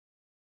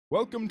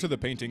Welcome to the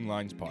Painting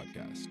Lines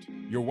Podcast,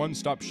 your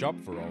one-stop shop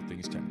for all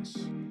things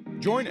tennis.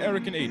 Join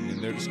Erik and Aidan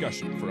in their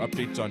discussion for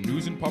updates on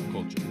news and pop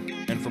culture,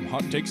 and from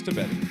hot takes to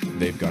betting,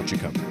 they've got you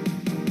covered.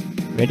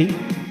 Ready?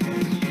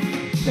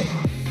 Play.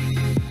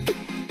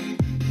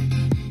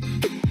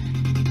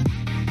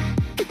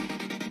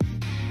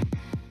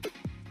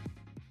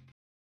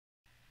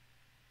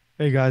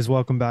 Hey guys,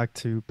 welcome back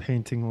to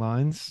Painting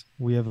Lines.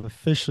 We have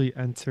officially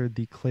entered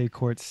the clay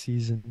court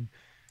season,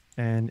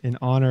 and in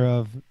honor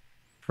of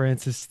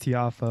Francis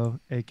Tiafoe,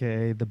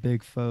 aka the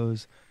Big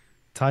Foes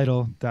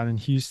title down in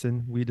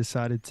Houston, we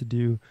decided to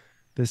do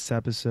this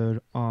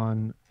episode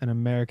on an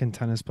American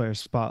tennis player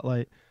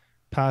spotlight,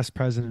 past,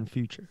 present, and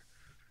future.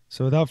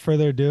 So without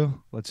further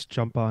ado, let's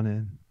jump on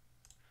in.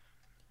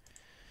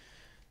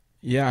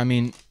 Yeah, I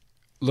mean,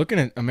 looking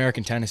at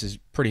American tennis is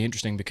pretty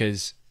interesting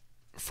because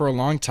for a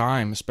long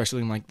time,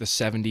 especially in like the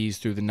 70s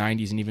through the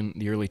 90s and even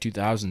the early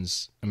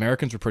 2000s,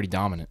 Americans were pretty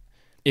dominant.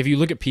 If you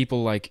look at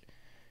people like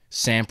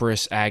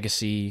Sampras,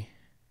 Agassi,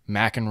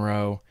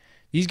 McEnroe,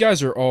 these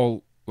guys are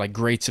all like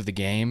greats of the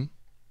game.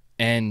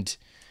 And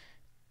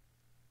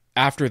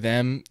after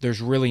them,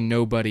 there's really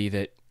nobody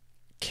that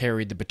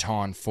carried the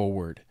baton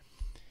forward.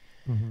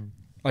 Mm-hmm.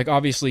 Like,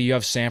 obviously, you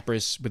have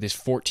Sampras with his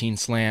 14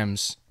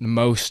 slams, the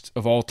most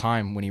of all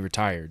time when he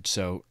retired.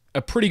 So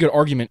a pretty good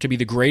argument to be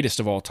the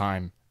greatest of all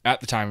time at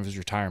the time of his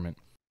retirement.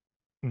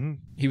 Mm-hmm.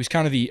 He was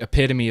kind of the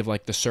epitome of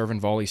like the serve and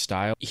volley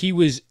style. He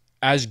was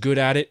as good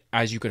at it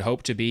as you could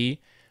hope to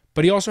be,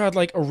 but he also had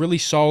like a really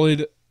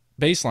solid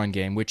baseline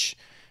game, which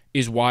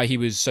is why he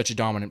was such a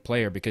dominant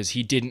player, because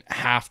he didn't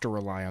have to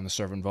rely on the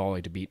serve and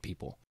volley to beat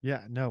people.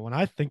 Yeah, no, when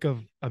I think of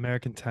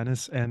American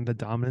tennis and the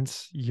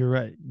dominance, you're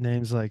right.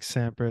 Names like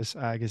Sampras,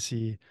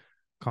 Agassi,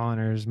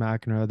 Connors,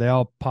 McEnroe, they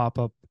all pop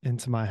up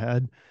into my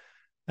head.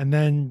 And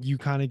then you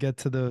kind of get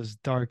to those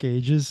dark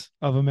ages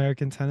of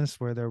American tennis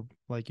where there,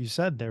 like you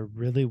said, there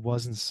really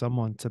wasn't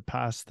someone to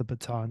pass the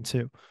baton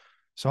to.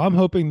 So I'm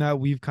hoping that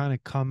we've kind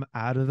of come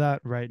out of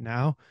that right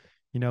now.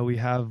 You know, we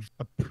have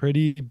a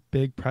pretty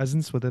big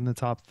presence within the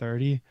top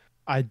 30.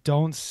 I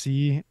don't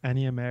see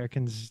any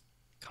Americans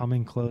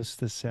coming close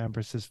to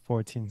Sampras's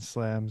 14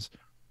 slams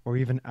or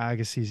even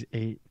Agassi's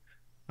 8.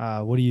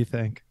 What do you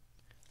think?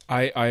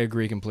 I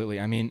agree completely.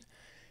 I mean,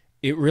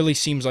 it really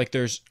seems like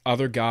there's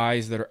other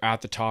guys that are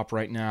at the top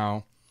right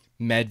now.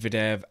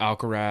 Medvedev,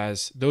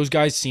 Alcaraz, those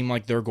guys seem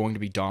like they're going to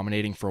be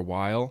dominating for a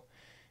while.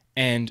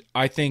 And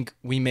I think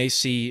we may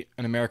see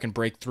an American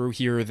breakthrough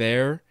here or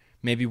there,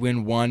 maybe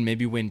win one,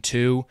 maybe win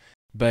two.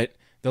 But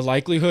the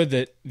likelihood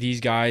that these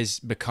guys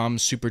become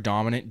super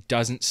dominant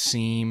doesn't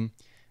seem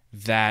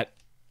that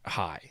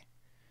high.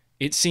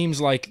 It seems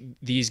like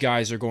these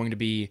guys are going to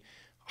be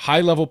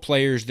high-level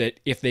players that,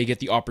 if they get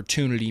the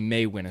opportunity,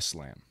 may win a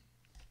slam.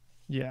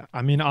 Yeah,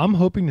 I mean, I'm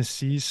hoping to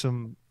see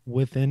some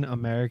within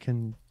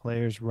American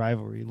players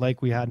rivalry,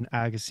 like we had in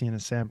Agassi and a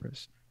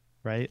Sampras,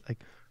 right?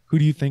 Like, who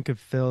do you think could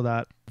fill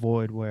that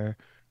void where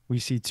we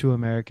see two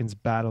Americans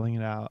battling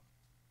it out?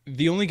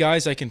 The only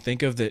guys I can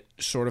think of that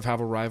sort of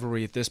have a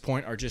rivalry at this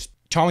point are just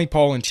Tommy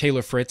Paul and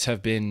Taylor Fritz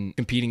have been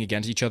competing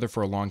against each other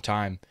for a long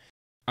time.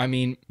 I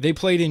mean, they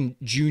played in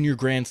junior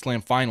Grand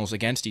Slam finals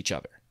against each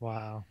other.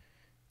 Wow.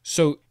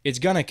 So it's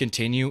going to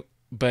continue,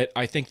 but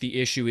I think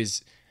the issue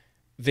is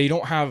they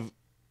don't have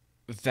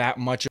that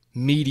much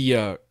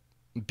media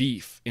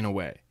beef in a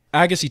way.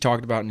 Agassi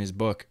talked about in his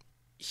book,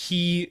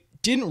 he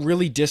didn't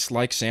really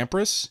dislike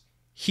Sampras.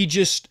 He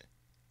just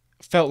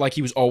felt like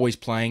he was always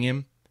playing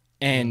him,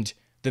 and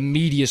the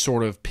media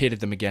sort of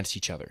pitted them against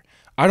each other.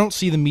 I don't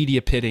see the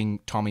media pitting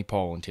Tommy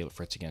Paul and Taylor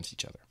Fritz against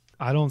each other.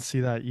 I don't see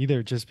that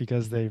either, just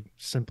because they're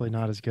simply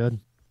not as good.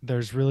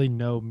 There's really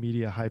no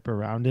media hype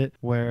around it,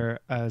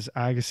 whereas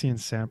Agassi and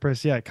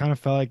Sampras, yeah, it kind of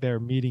felt like they were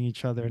meeting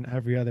each other in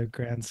every other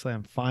Grand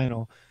Slam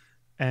final.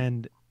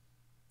 And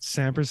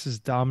Sampras's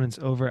dominance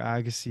over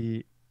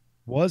Agassi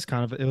was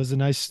it was a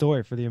nice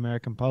story for the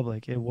American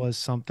public. It was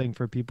something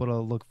for people to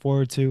look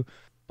forward to,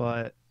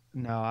 but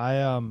no,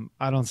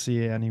 I don't see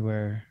it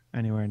anywhere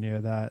near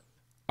that.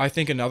 I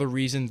think another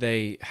reason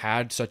they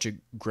had such a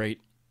great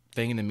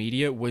thing in the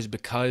media was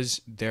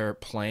because their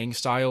playing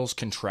styles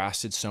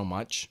contrasted so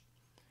much.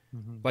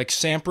 Mm-hmm. Like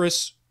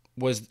Sampras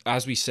was,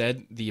 as we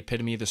said, the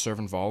epitome of the serve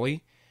and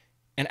volley,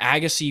 and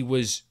Agassi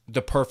was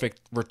the perfect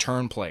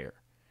return player.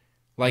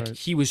 Like, Right.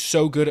 He was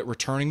so good at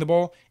returning the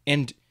ball,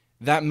 and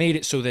that made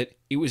it so that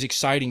it was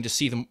exciting to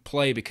see them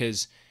play,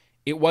 because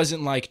it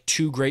wasn't like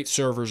two great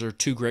servers or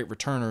two great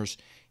returners.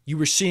 You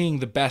were seeing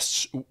the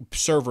best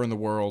server in the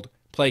world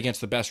play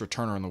against the best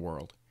returner in the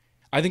world.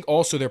 I think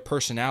also their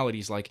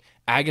personalities, like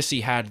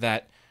Agassi had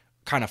that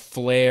kind of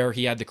flair.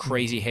 He had the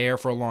crazy hair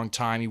for a long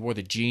time. He wore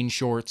the jean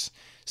shorts.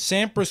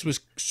 Sampras was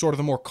sort of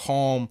the more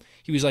calm.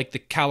 He was like the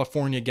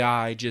California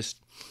guy,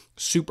 just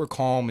super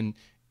calm and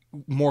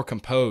more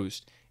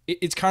composed.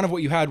 It's kind of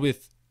what you had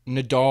with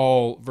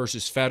Nadal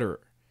versus Federer,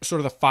 sort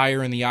of the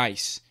fire and the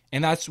ice.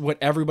 And that's what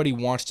everybody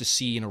wants to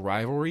see in a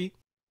rivalry.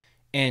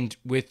 And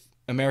with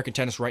American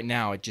tennis right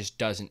now, it just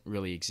doesn't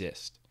really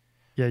exist.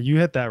 Yeah, you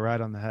hit that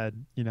right on the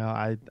head. You know,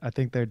 I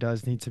think there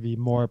does need to be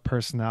more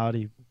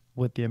personality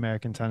with the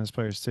American tennis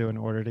players too in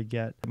order to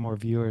get more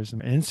viewers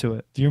into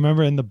it. Do you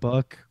remember in the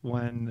book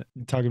when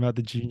talking about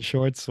the jean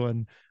shorts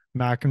when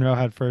McEnroe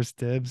had first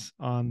dibs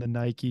on the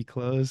Nike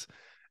clothes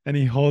and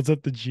he holds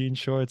up the jean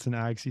shorts and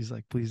Agassi's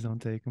like, please don't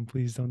take them,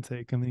 please don't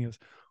take them. And he goes,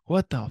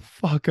 what the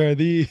fuck are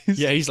these?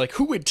 Yeah, he's like,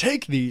 who would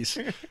take these?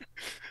 And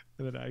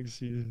then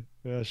Agassi,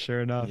 yeah,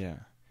 sure enough. Yeah.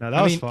 Now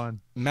that was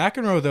fun.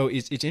 McEnroe though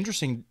it's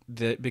interesting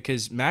that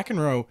because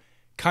McEnroe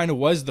kind of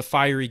was the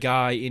fiery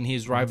guy in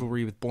his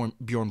rivalry with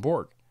Bjorn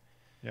Borg.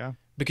 Yeah.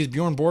 Because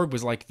Bjorn Borg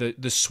was like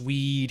the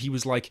Swede. He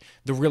was like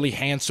the really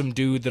handsome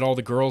dude that all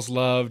the girls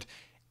loved.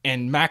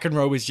 And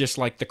McEnroe was just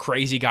like the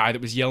crazy guy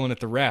that was yelling at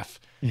the ref.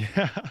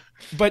 Yeah.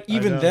 But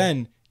even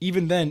then,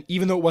 even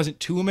though it wasn't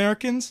two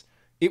Americans,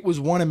 it was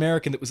one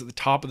American that was at the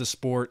top of the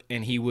sport,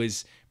 and he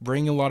was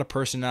bringing a lot of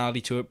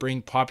personality to it,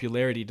 bringing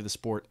popularity to the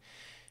sport.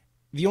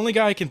 The only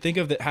guy I can think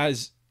of that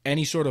has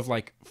any sort of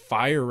like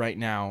fire right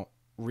now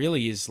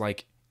really is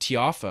like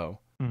Tiafoe.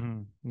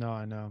 Mm-hmm. No,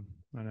 I know.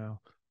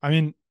 I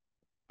mean,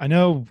 I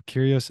know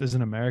Kyrgios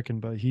isn't American,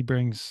 but he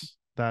brings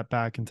that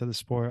back into the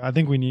sport. I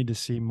think we need to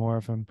see more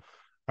of him.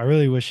 I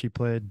really wish he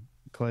played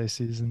clay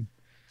season.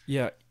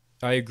 Yeah,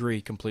 I agree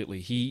completely.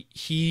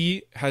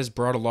 He has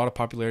brought a lot of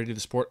popularity to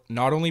the sport,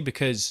 not only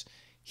because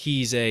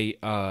he's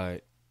a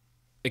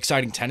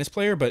exciting tennis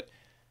player, but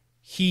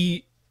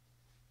he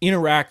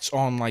interacts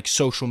on like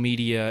social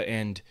media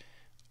and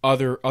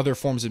other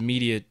forms of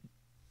media,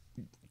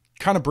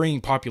 kind of bringing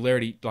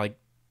popularity like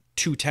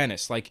to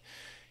tennis. Like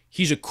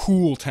he's a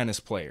cool tennis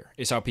player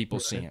is how people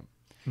see him.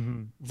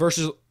 Mm-hmm.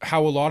 Versus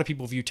how a lot of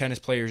people view tennis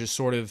players as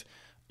sort of,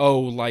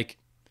 like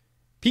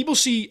people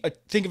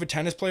think of a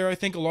tennis player, I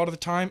think a lot of the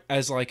time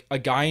as like a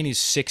guy in his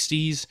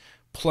 60s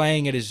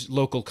playing at his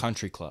local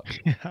country club.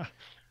 Yeah.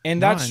 And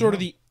that's sort of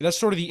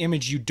the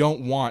image you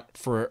don't want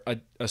for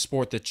a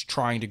sport that's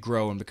trying to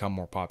grow and become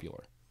more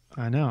popular.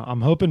 I know.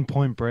 I'm hoping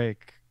Point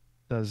Break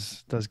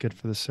does good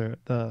for the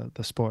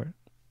sport.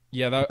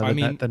 Yeah, the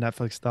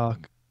Netflix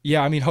doc.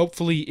 Yeah, I mean,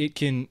 hopefully it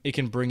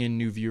can bring in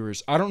new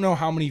viewers. I don't know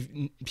how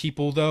many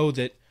people though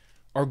that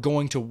are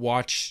going to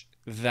watch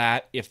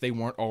that if they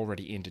weren't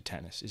already into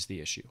tennis is the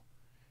issue.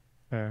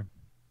 Fair.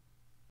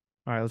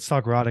 All right, let's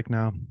talk Roddick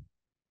now.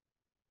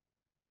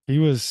 He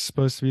was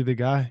supposed to be the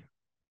guy.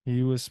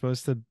 He was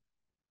supposed to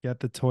get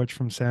the torch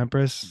from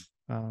Sampras.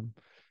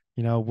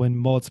 Win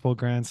multiple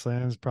Grand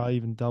Slams, probably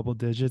even double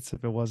digits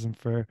if it wasn't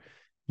for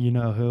you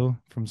know who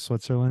from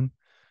Switzerland.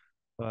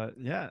 But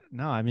yeah,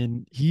 no, I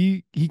mean,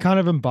 he kind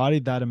of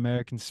embodied that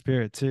American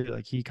spirit too.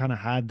 Like he kind of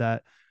had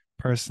that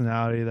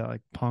personality, that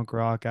like punk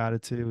rock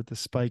attitude with the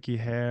spiky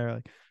hair,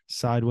 like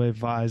sideways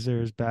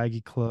visors,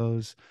 baggy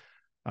clothes,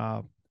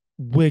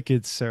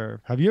 wicked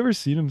serve. Have you ever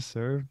seen him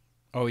serve?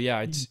 Oh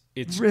yeah,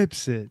 it's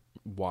rips it.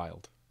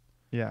 Wild.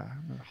 Yeah,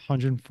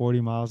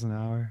 140 miles an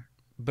hour.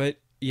 But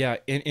yeah,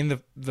 in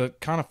the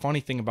kind of funny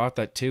thing about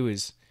that too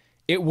is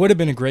it would have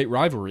been a great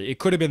rivalry. It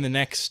could have been the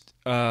next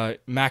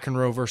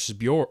McEnroe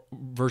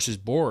versus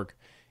Borg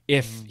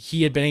if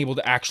he had been able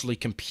to actually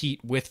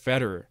compete with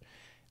Federer.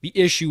 The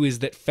issue is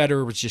that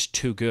Federer was just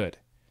too good.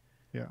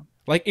 Yeah.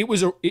 Like it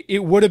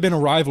would have been a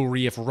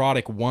rivalry if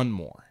Roddick won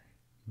more.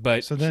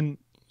 But so then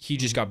he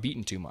just got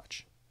beaten too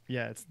much.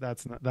 Yeah,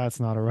 that's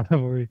not a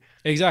rivalry.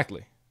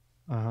 Exactly.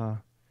 Uh-huh.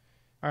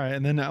 All right,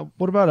 and then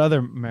what about other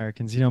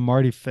Americans?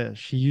 Marty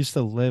Fish. He used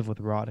to live with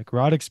Roddick.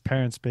 Roddick's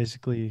parents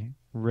basically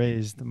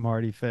raised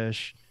Marty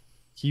Fish.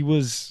 He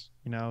was,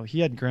 he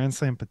had Grand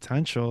Slam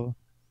potential.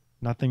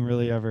 Nothing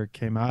really ever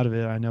came out of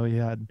it. I know he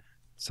had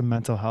some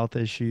mental health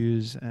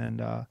issues and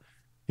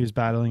he was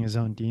battling his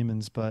own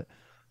demons. But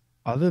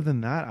other than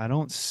that, I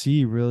don't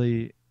see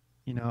really,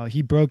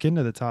 he broke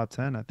into the top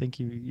 10. I think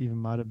he even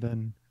might have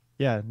been,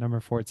 number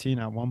 14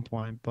 at one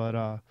point,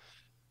 but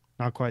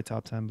not quite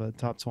top 10, but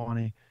top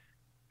 20.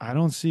 I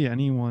don't see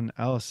anyone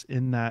else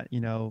in that,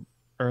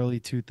 early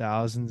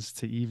 2000s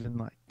to even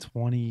like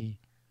 20.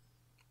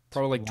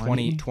 Probably like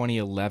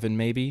 2011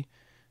 maybe.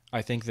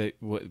 I think that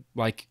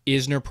like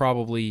Isner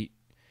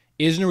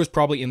was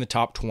probably in the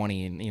top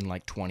 20 in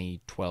like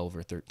 2012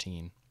 or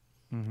 13.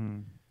 Mm-hmm.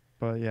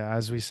 But yeah,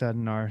 as we said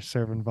in our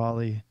serve and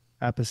volley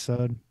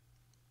episode,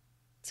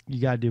 you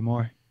got to do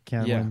more.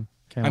 Can't win.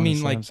 Can't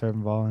win like serve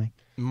and volley.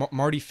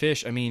 Marty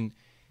Fish, I mean,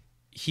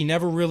 he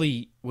never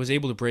really was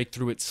able to break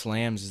through at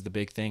slams is the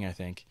big thing, I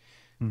think.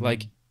 Mm-hmm.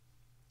 Like,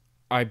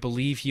 I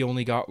believe he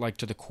only got like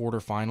to the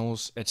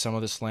quarterfinals at some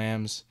of the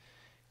slams.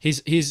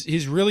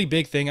 His really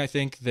big thing, I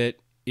think, that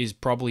is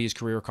probably his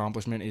career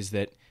accomplishment is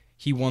that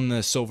he won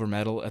the silver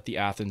medal at the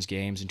Athens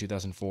Games in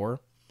 2004.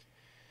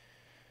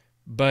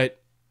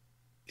 But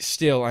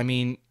still, I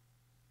mean,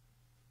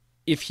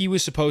 if he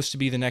was supposed to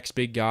be the next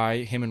big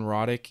guy, him and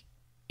Roddick,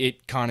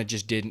 it kind of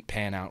just didn't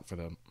pan out for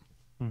them.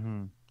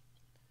 Mm-hmm.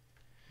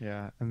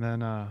 Yeah, and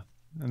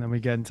then we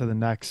get into the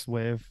next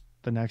wave,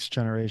 the next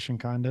generation,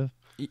 kind of.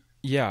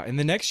 Yeah, and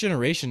the next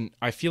generation,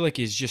 I feel like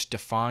is just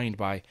defined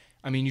by.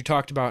 I mean, you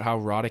talked about how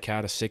Roddick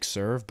had a 6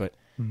 serve, but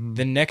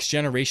the next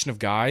generation of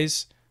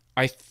guys,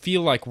 I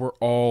feel like we're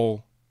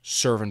all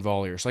serve and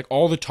volleyers. Like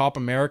all the top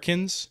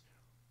Americans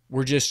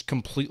were just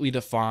completely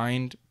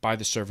defined by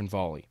the serve and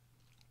volley.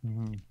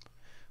 Mm-hmm.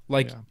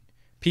 Like Yeah.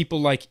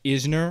 people like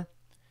Isner,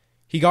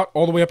 he got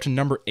all the way up to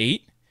number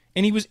 8,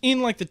 and he was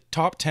in like the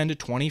top 10 to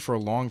 20 for a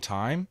long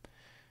time,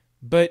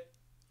 but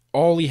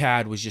all he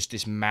had was just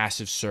this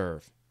massive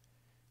serve,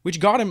 which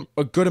got him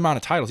a good amount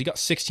of titles. He got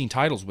 16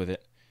 titles with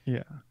it.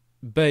 Yeah.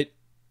 But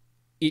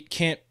it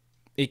can't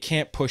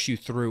push you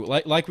through.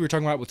 Like we were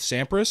talking about with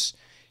Sampras,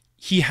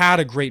 he had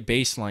a great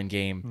baseline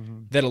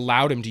game that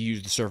allowed him to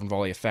use the serve and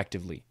volley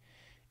effectively.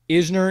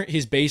 Isner,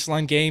 his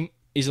baseline game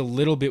is a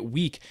little bit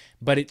weak,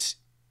 but it's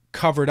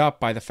covered up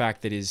by the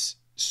fact that his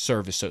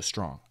serve is so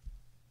strong.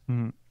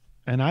 Mhm.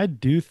 And I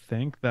do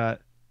think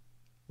that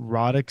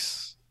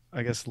Roddick's,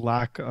 I guess,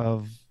 lack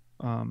of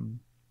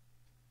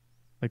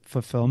like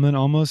fulfillment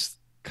almost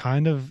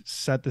kind of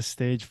set the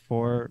stage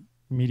for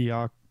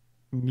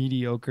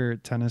mediocre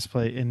tennis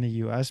play in the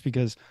US,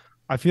 because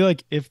I feel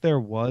like if there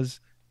was,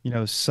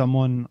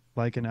 someone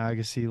like an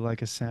Agassi,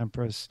 like a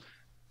Sampras,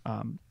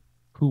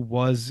 who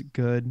was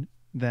good,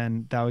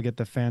 then that would get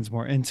the fans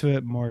more into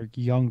it, more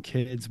young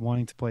kids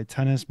wanting to play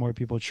tennis, more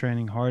people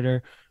training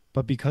harder.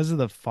 But because of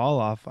the fall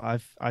off,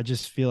 I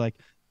just feel like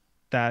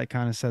that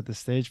kind of set the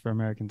stage for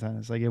American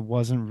tennis. Like it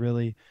wasn't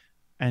really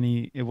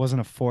it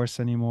wasn't a force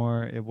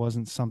anymore. It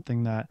wasn't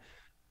something that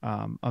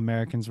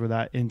Americans were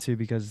that into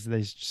because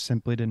they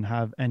simply didn't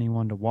have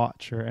anyone to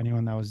watch or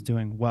anyone that was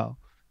doing well.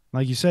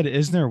 Like you said,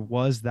 Isner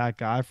was that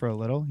guy for a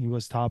little. He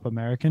was top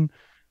American,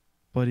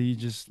 but he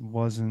just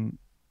wasn't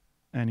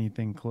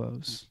anything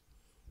close.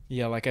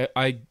 Yeah, like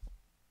I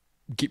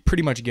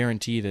pretty much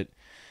guarantee that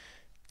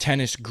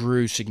tennis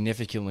grew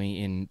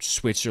significantly in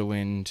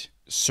Switzerland,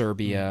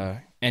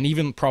 Serbia, and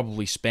even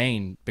probably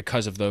Spain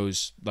because of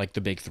those, like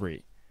the big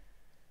three.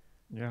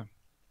 Yeah.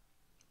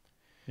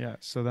 Yeah.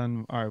 So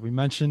then, all right, we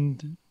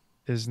mentioned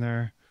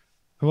Isner.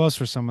 Who else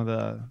were some of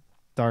the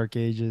dark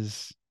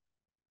ages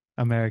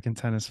American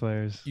tennis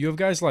players? You have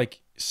guys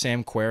like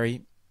Sam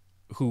Querrey,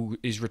 who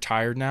is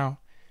retired now.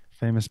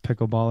 Famous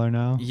pickleballer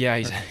now. Yeah,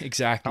 he's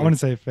exactly. I wouldn't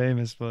say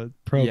famous, but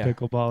pro Yeah.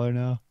 pickleballer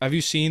now. Have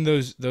you seen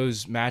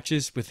those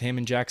matches with him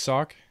and Jack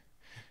Sock?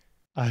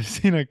 I've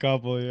seen a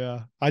couple,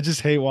 yeah. I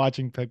just hate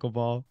watching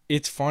pickleball.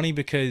 It's funny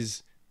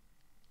because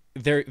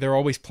they're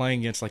always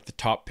playing against like the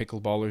top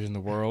pickleballers in the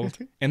world,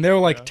 and they're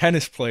like Yeah.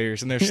 tennis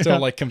players, and they're still Yeah.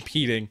 like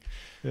competing.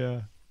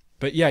 Yeah.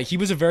 But yeah, he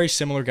was a very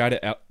similar guy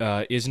to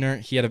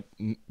Isner. He had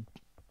a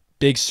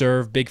big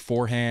serve, big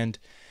forehand,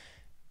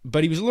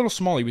 but he was a little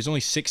small. He was only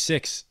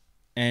 6'6",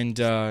 and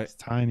It's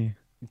tiny.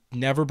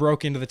 never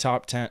broke into the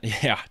top 10.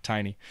 Yeah,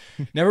 tiny.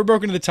 Never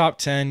broke into the top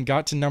 10,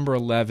 got to number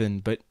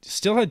 11, but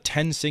still had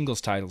 10 singles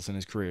titles in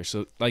his career.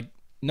 So, like,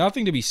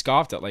 nothing to be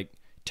scoffed at. Like,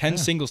 10 Yeah.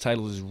 singles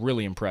titles is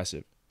really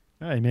impressive.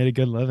 Yeah, he made a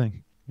good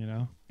living,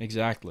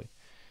 Exactly.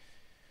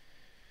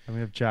 And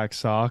we have Jack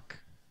Sock.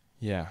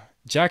 Yeah.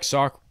 Jack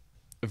Sock,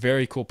 a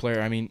very cool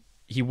player. I mean,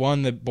 he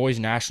won the boys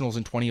nationals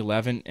in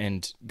 2011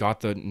 and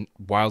got the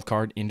wild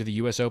card into the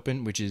US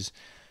Open, which is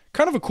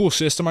kind of a cool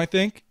system, I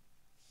think.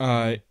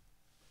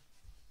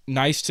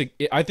 Nice to,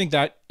 I think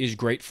that is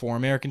great for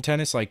American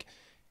tennis. Like,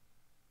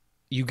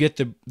 you get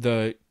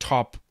the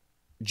top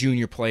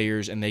junior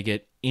players and they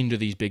get into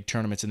these big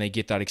tournaments and they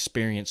get that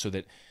experience so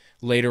that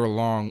later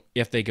along,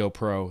 if they go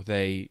pro,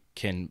 they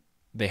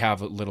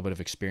have a little bit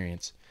of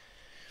experience.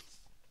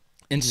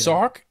 And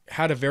Sock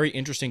had a very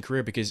interesting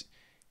career because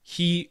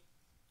he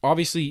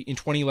obviously in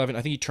 2011,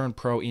 I think he turned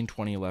pro in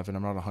 2011.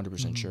 I'm not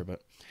 100% sure,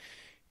 but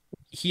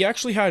he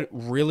actually had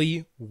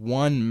really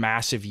one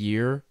massive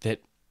year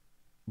that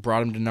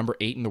brought him to number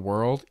 8 in the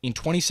world. In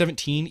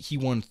 2017, he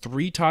won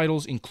 3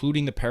 titles,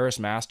 including the Paris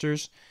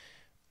Masters,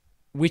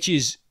 which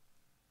is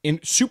a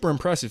super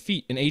impressive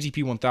feat, an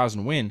ATP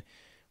 1000 win.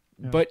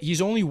 Yeah. But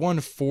he's only won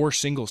 4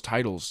 singles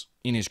titles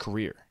in his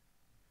career,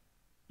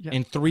 Yeah.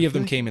 and 3 of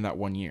them like came in that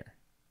 1 year.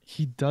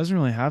 He doesn't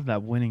really have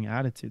that winning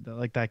attitude though,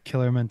 like that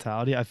killer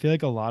mentality. I feel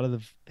like a lot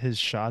of his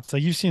shots,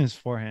 like you've seen his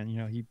forehand,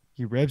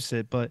 he rips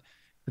it, but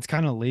it's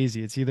kind of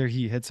lazy. It's either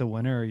he hits a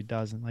winner or he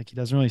doesn't. Like he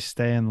doesn't really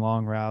stay in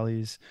long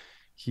rallies.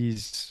 He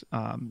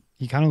kind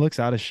of looks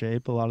out of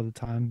shape a lot of the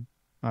time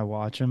I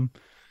watch him.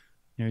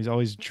 He's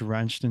always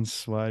drenched in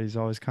sweat. He's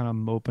always kind of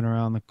moping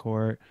around the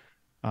court.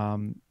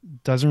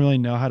 Doesn't really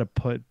know how to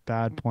put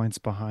bad points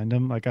behind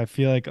him. Like I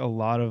feel like a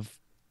lot of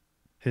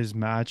his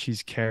match,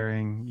 he's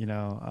carrying,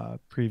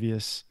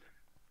 previous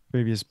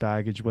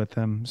baggage with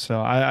him.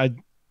 So I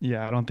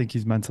don't think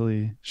he's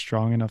mentally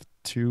strong enough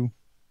to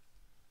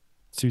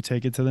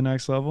take it to the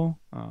next level.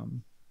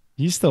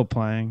 He's still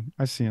playing.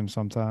 I see him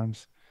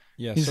sometimes.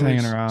 Yeah, He's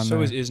hanging around So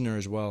there. is Isner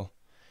as well.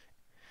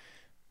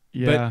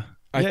 Yeah.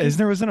 I think-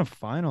 Isner was in a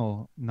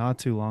final not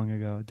too long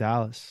ago,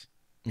 Dallas.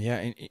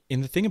 Yeah,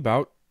 and the thing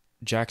about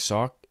Jack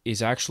Sock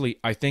is actually,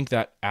 I think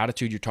that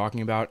attitude you're talking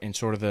about and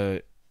sort of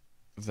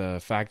the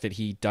fact that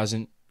he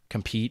doesn't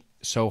compete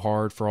so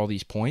hard for all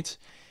these points,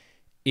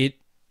 he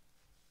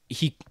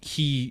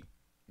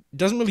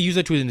doesn't really use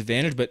that to his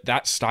advantage, but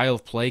that style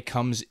of play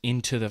comes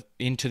into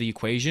the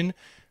equation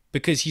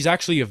because he's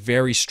actually a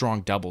very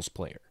strong doubles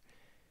player.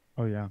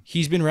 Oh yeah.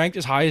 He's been ranked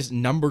as high as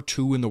number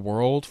 2 in the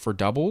world for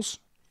doubles,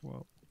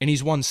 Well, and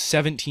he's won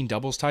 17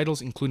 doubles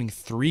titles, including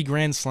 3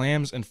 Grand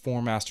Slams and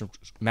 4 Masters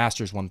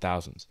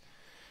 1000s.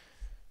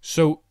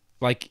 So,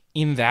 like,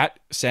 in that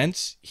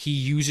sense, he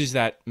uses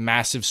that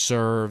massive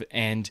serve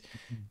and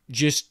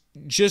just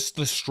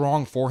the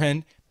strong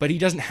forehand, but he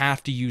doesn't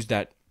have to use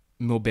that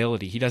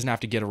mobility. He doesn't have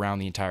to get around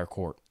the entire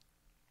court.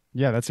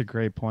 yeah, that's a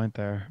great point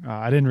there.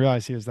 I didn't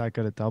realize he was that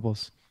good at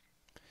doubles.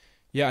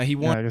 Yeah, he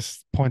won. Yeah, I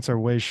guess points are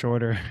way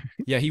shorter.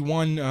 Yeah, he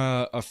won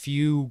a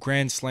few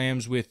Grand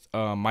Slams with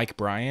Mike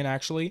Bryan,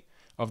 actually,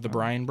 of the Oh,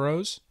 Bryan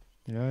Bros.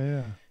 yeah,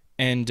 yeah.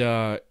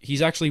 And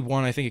he's actually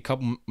won, I think, a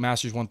couple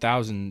Masters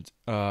 1000,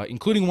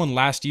 including one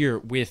last year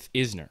with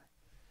Isner,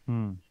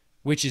 Hmm.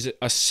 which is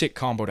a sick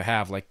combo to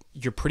have. Like,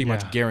 you're pretty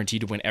much Yeah.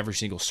 guaranteed to win every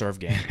single serve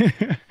game.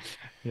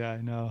 Yeah,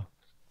 I know.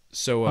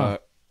 So, Huh.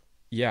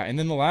 yeah. And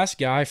then the last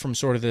guy from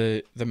sort of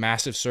the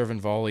massive serve and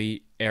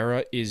volley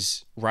era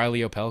is Riley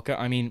Opelka.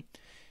 I mean,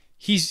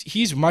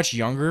 he's much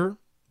younger,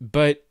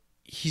 but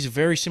he's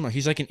very similar.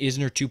 He's like an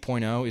Isner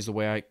 2.0 is the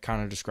way I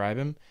kind of describe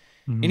him.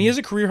 And he Mhm. has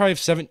a career high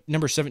of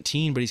number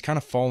 17, but he's kind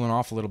of fallen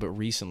off a little bit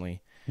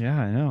recently. Yeah,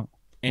 I know.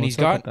 And What's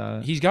up with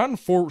that? he's gotten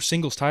 4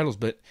 singles titles,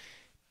 but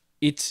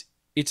it's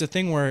a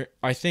thing where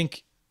I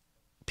think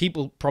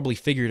people probably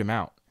figured him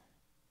out.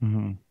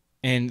 Mhm.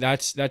 And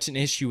that's an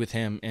issue with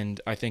him,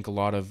 and I think a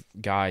lot of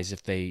guys,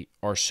 if they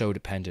are so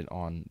dependent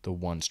on the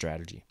one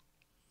strategy.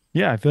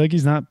 Yeah, I feel like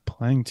he's not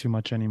playing too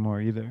much anymore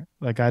either.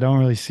 Like I don't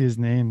really see his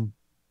name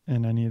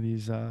in any of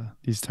these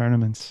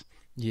tournaments.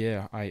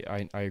 Yeah,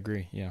 I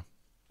agree. Yeah.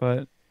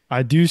 But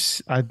I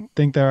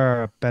think there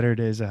are better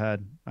days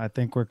ahead. I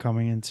think we're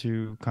coming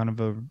into kind of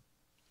a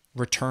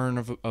Return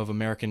of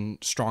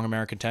strong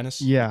American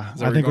tennis. yeah, Is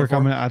that what you're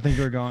going for? I think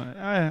we're going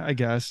I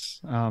guess.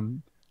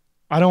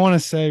 I don't want to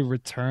say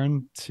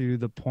return to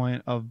the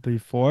point of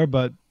before,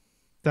 but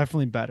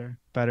definitely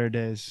better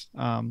days.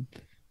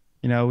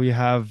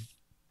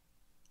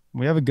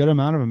 We have a good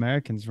amount of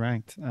Americans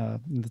ranked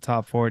in the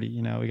top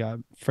 40. We got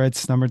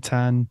Fritz number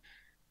 10,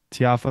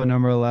 Tiafo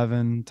number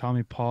 11,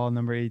 Tommy Paul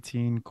number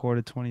 18,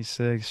 Corda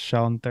 26,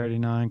 Sheldon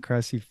 39,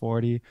 Cressy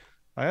 40.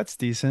 That's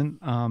decent.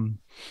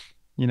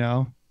 You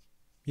know,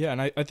 Yeah,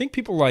 and I think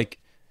people like,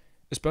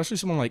 especially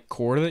someone like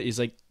Corda, is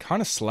like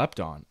kind of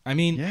slept on. I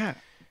mean, yeah.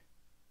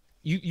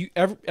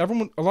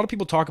 everyone, a lot of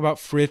people talk about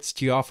Fritz,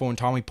 Tiafo, and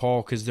Tommy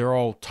Paul because they're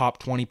all top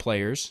 20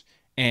 players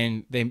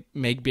and they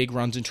make big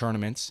runs in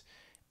tournaments.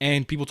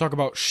 And people talk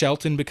about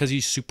Shelton because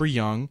he's super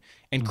young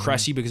and Mhm.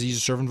 Cressy because he's a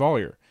serve and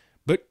volleyer.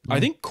 But I Yeah.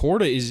 think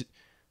Corda is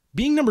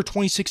being number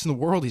 26 in the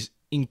world is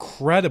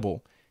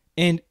incredible.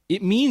 And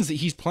it means that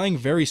he's playing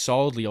very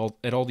solidly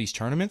at all these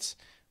tournaments,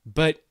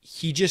 but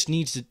he just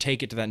needs to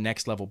take it to that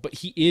next level. But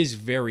he is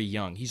very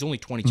young. He's only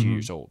 22 Mhm.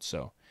 years old.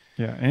 So,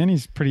 Yeah, and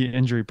he's pretty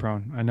injury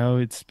prone. I know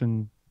it's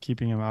been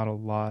keeping him out a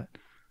lot,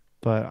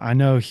 but I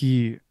know do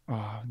you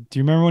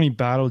remember when he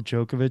battled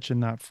Djokovic in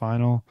that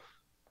final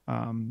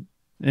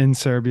in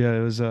Serbia?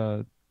 It was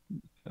a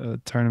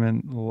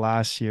tournament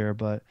last year,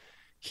 but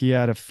he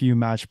had a few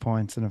match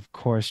points, and of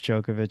course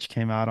Djokovic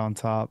came out on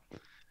top.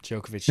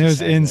 Djokovic And it just was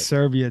has in that.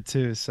 Serbia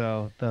too,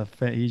 so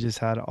he just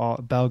had all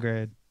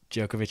Belgrade.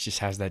 Djokovic just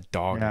has that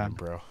dog in Yeah, him,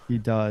 bro. he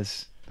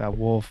does that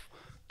wolf.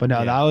 But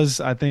no,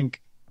 Yeah. I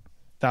think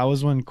that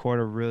was when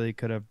Korda really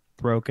could have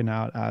broken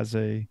out as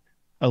a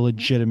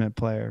legitimate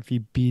player if he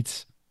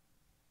beats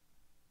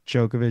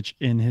Djokovic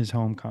in his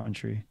home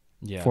country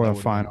Yeah, for that the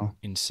would have been final.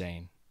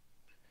 insane.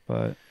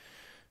 But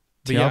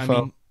But yeah,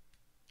 Tiafo,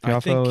 I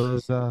think Tiafo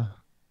is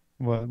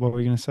what were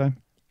you gonna say?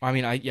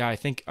 I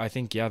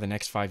think yeah, the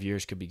next 5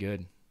 years could be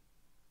good.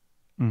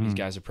 These Mhm.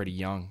 guys are pretty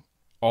young.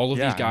 All of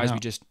Yeah, these I guys know. we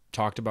just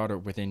talked about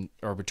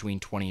are between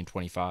 20 and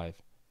 25.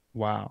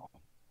 Wow.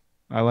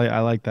 I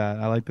like that.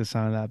 I like the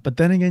sound of that. But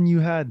then again, you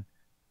had,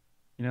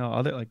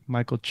 other like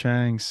Michael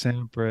Chang,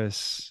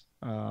 Sampras,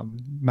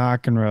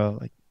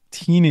 McEnroe, like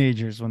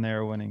teenagers when they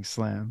were winning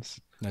slams.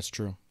 That's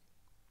true.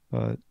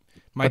 But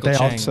Michael they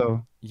Chang,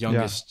 also,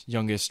 yeah,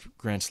 youngest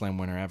Grand Slam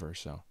winner ever.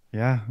 So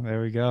yeah,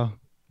 there we go.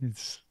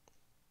 It's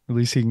at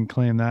least he can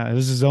claim that.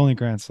 This is his only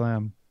Grand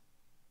Slam,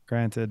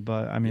 granted,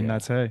 but I mean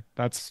yeah,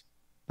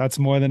 that's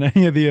more than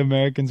any of the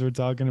Americans we're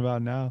talking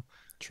about now.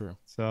 true.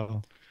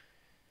 So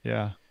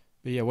yeah.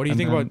 But yeah, what do you And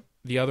think about then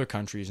the other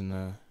countries in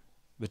the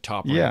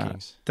top yeah,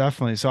 rankings?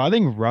 definitely. So I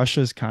think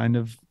Russia's kind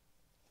of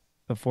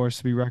the force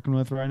to be reckoned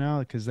with right now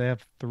because they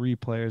have 3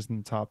 players in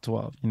the top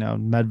 12.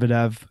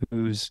 Medvedev,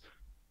 who's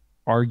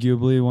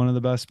arguably one of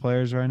the best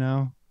players right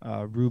now,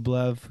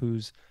 Rublev,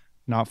 who's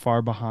not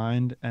far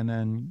behind, and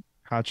then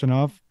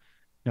Khachanov.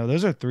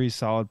 Those are 3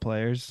 solid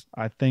players.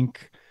 I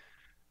think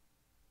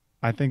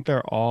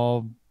they're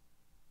all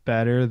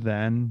better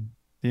than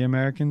the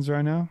Americans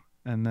right now.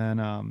 And then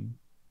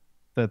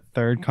the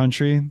third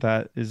country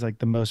that is like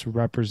the most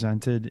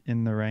represented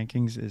in the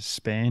rankings is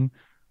Spain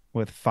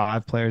with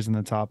 5 players in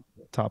the top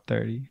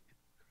 30.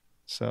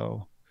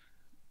 So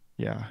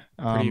yeah.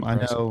 Pretty I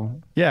impressive.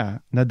 know, yeah,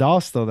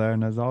 Nadal's still there.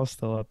 Nadal's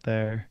still up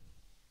there.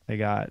 They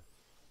got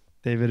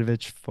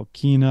Davidovich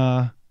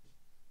Fokina,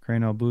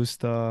 Crano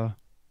Busta,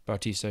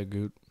 Bautista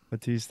Agut,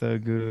 Batista,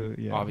 Gu,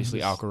 yeah. obviously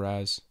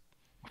Alcaraz.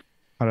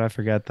 How did I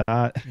forget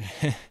that?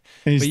 But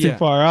He's too yeah,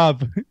 far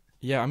up.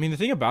 yeah. I mean, the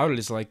thing about it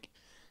is like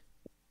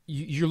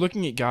you're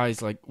looking at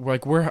guys like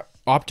we're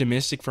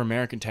optimistic for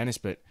American tennis,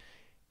 but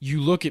you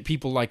look at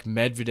people like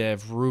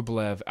Medvedev,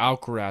 Rublev,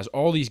 Alcaraz,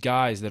 all these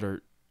guys that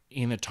are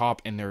in the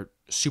top and they're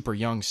super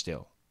young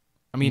still.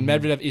 I mean,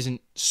 Medvedev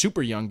isn't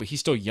super young, but he's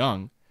still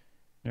young.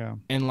 Yeah.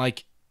 And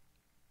like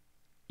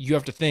you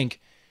have to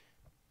think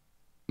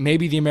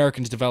maybe the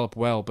Americans develop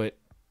well, but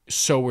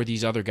so were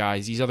these other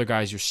guys. These other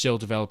guys are still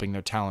developing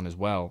their talent as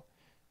well.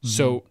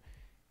 So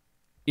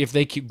if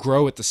they keep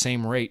grow at the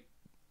same rate,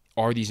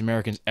 are these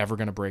Americans ever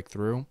going to break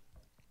through?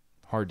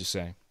 Hard to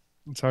say.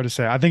 It's hard to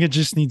say. I think it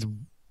just needs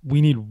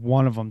we need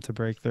one of them to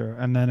break through,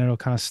 and then it'll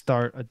kind of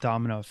start a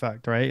domino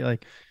effect, right?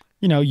 Like,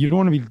 you don't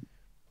want to be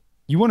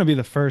you want to be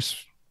the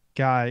first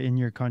guy in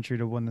your country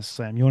to win the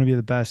slam. You want to be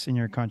the best in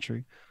your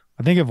country.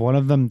 I think if one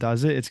of them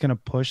does it, it's going to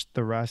push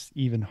the rest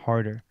even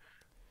harder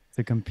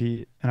to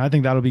compete. And I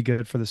think that'll be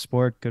good for the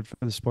sport, good for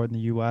the sport in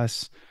the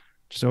US,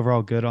 just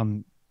overall good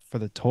on for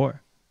the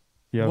tour.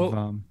 You have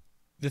Well,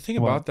 the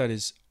thing what? about that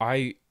is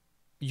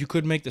you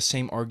could make the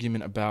same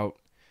argument about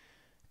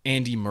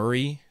Andy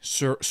Murray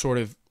sort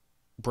of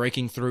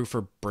breaking through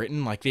for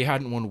Britain. Like they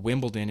hadn't won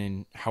Wimbledon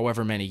in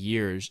however many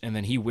years, and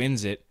then he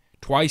wins it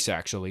twice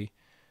actually.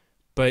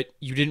 But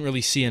you didn't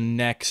really see a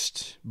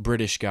next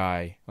British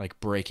guy like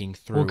breaking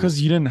through. Well,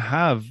 because you didn't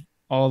have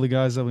all the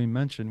guys that we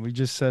mentioned. We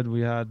just said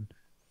we had,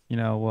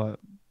 what,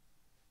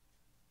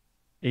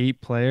 8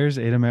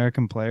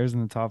 American players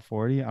in the top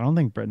 40. I don't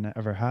think Britain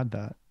ever had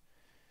that.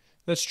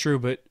 That's true,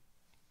 but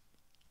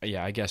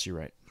yeah, I guess you're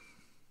right.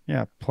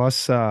 Yeah.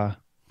 Plus,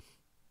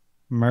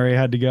 Murray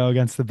had to go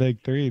against the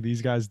big three.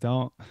 These guys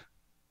don't.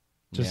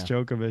 Just Yeah,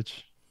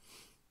 Djokovic,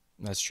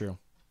 that's true.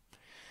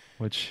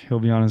 which he'll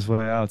be on his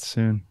way out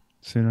soon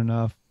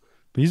enough.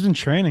 But he's been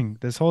training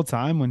this whole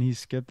time when he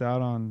skipped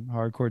out on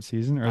hard court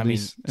season, or I at mean,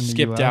 least in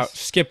the US.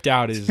 skipped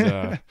out is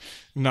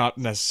not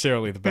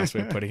necessarily the best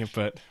way of putting it,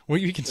 but well,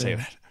 you can say Yeah.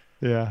 that.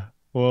 Yeah.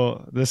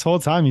 Well, this whole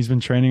time he's been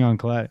training on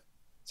clay.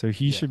 So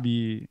he Yeah. should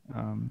be he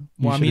Well,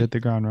 I should mean, hit the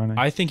ground running.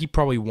 I think he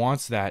probably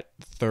wants that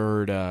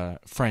third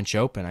French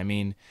Open. I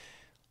mean,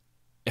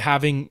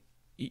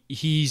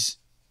 he's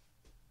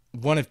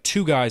one of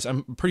two guys.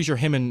 I'm pretty sure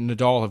him and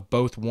Nadal have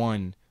both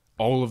won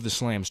all of the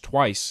slams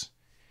twice.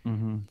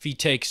 If he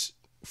takes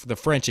the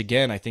French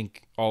again, I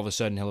think all of a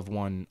sudden he'll have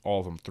won all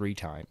of them 3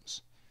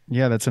 times.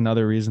 Yeah, that's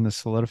another reason to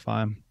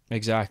solidify him.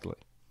 Exactly.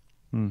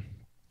 All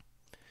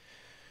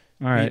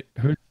right.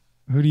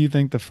 Who do you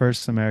think the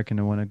first American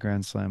to win a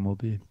Grand Slam will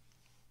be?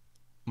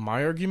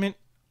 My argument,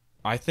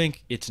 I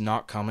think it's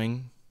not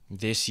coming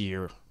this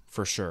year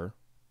for sure.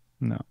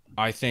 No.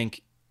 I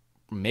think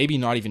maybe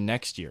not even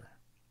next year.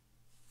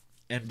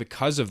 And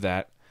because of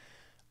that,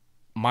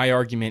 my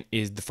argument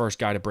is the first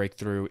guy to break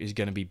through is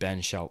going to be Ben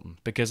Shelton,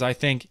 because I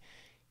think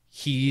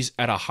he's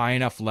at a high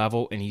enough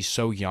level and he's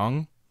so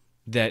young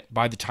that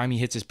by the time he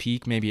hits his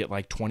peak, maybe at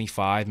like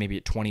 25, maybe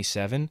at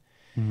 27,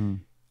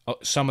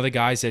 some of the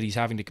guys that he's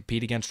having to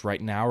compete against right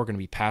now are going to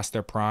be past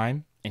their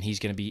prime and he's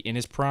going to be in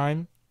his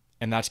prime,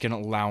 and that's going to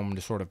allow him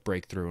to sort of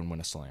break through and win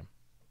a slam.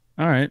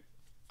 All right.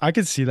 I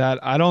could see that.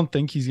 I don't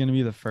think he's going to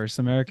be the first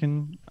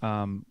American.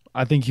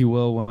 I think he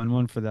will win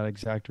one for that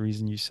exact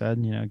reason you said,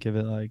 give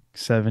it like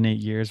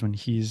 7-8 years when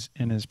he's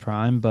in his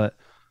prime. But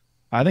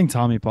I think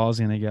Tommy Paul's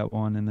going to get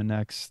one in the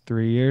next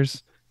 3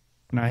 years.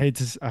 And I hate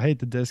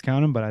to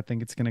discount him, but I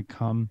think it's going to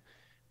come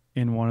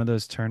in one of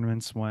those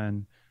tournaments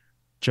when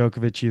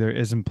Djokovic either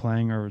isn't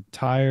playing or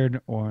retired,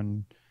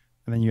 and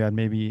then you had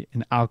maybe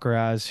an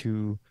Alcaraz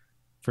who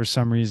for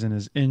some reason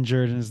is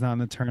injured and is not in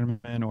the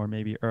tournament, or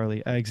maybe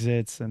early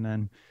exits, and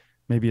then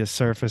maybe a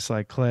surface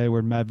like clay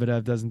where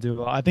Medvedev doesn't do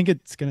well. I think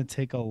it's going to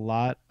take a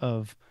lot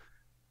of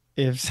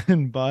ifs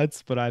and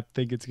buts, but I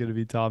think it's going to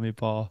be Tommy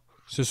Paul.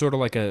 So sort of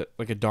like a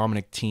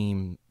Dominic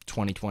Thiem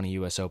 2020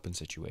 US Open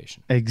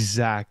situation.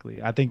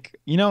 Exactly. I think,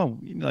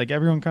 like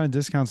everyone kind of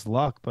discounts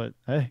luck, but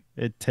hey,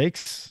 it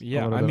takes a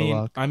little bit of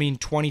luck. I mean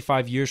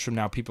 25 years from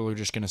now people are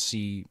just going to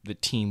see the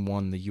Thiem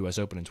won the US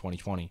Open in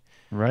 2020.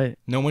 Right.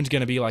 No one's going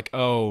to be like,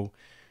 "Oh,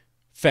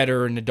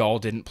 Federer and Nadal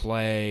didn't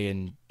play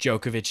and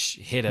Djokovic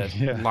hit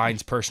a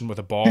lines person with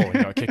a ball and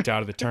got kicked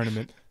out of the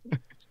tournament."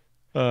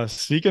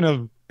 Speaking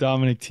of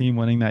Dominic Thiem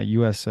winning that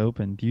US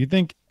Open, do you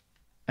think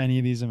any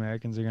of these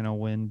Americans are going to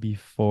win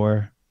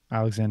before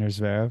Alexander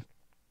Zverev?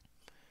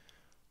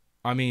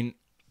 I mean,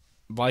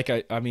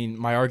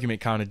 my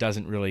argument kind of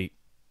doesn't really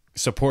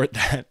support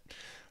that.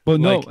 Well,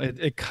 no,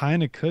 it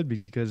kind of could,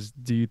 because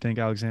do you think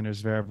Alexander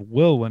Zverev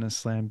will win a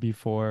slam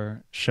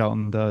before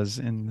Shelton does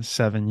in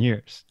 7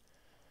 years?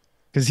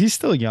 Because he's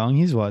still young.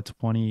 He's what,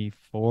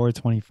 24,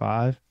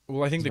 25?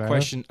 Well, I think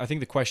Zverev?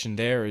 the question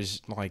there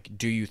is like,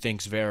 do you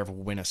think Zverev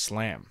will win a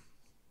slam?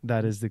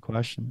 That is the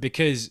question.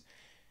 Because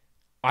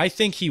I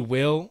think he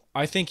will.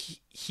 I think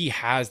he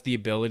has the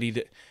ability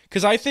to,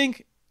 because I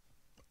think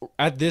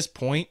at this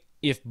point,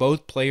 if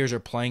both players are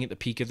playing at the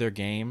peak of their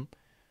game,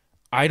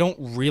 I don't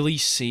really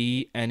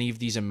see any of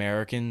these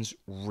Americans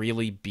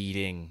really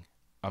beating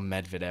a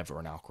Medvedev or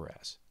an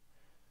Alcaraz.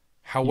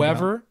 You don't?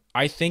 However,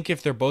 I think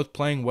if they're both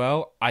playing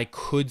well, I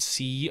could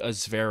see a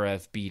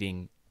Zverev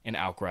beating an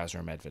Alcaraz or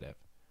a Medvedev.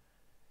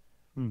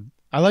 Hmm.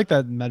 I like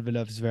that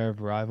Medvedev Zverev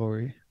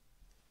rivalry.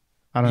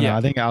 I don't know. Yeah.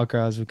 I think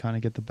Alcaraz would kind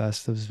of get the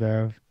best of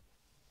Zverev,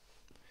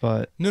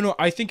 but No,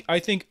 I think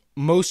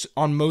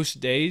most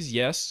days,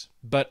 yes,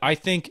 but I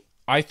think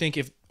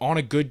if on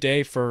a good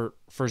day for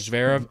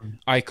Zverev, Mhm.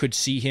 I could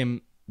see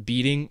him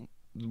beating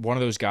one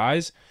of those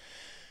guys.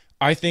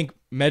 I think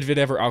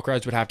Medvedev or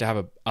Alcaraz would have to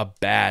have a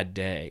bad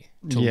day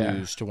to Yeah,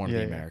 lose to one of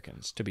the yeah, yeah.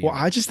 Americans, to be Well,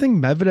 I honest. just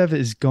think Medvedev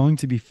is going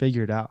to be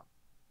figured out.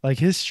 Like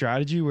his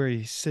strategy where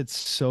he sits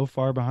so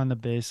far behind the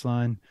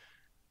baseline,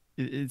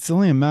 it's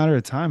only a matter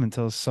of time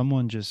until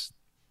someone just,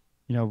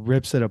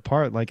 rips it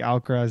apart like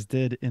Alcaraz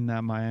did in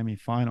that Miami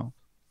final.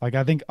 Like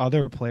I think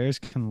other players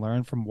can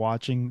learn from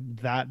watching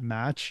that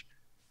match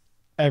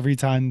every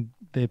time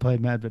they play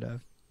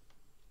Medvedev.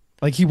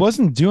 Like he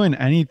wasn't doing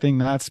anything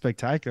that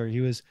spectacular.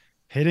 He was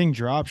hitting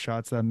drop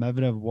shots that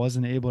Medvedev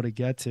wasn't able to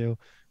get to,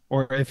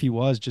 or if he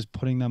was, just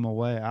putting them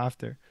away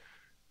after.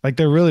 Like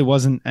there really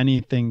wasn't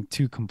anything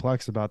too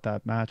complex about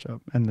that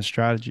matchup and the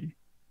strategy.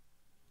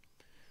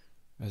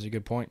 That's a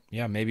good point.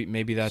 Yeah, maybe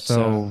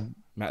So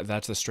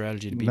that's the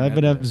strategy to beat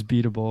Medvedev. Medvedev's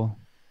beatable.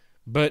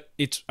 But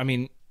I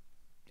mean,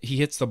 he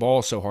hits the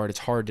ball so hard. It's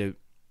hard to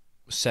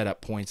set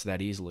up points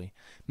that easily.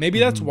 Hmm. Maybe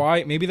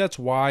that's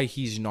why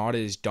he's not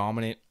as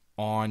dominant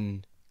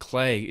on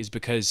clay is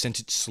because since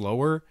it's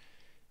slower,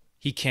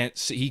 he can't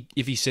he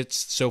if he sits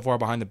so far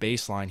behind the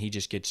baseline, he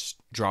just gets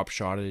drop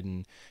shotted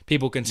and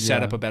people can set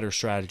Yeah. up a better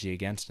strategy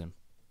against him.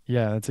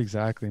 Yeah, that's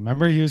exactly.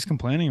 Remember he was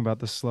complaining about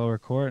the slower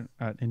court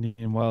at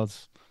Indian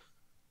Wells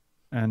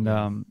and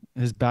Yeah.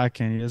 his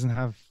backhand, he doesn't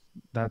have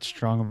that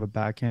strong of a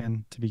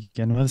backhand to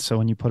begin with. So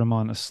when you put him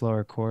on a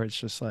slower court, it's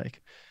just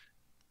like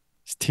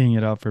he's teeing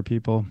it up for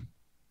people.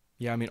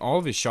 Yeah, I mean all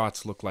of his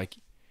shots look like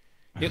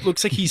it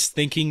looks like he's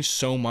thinking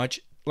so much.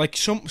 Like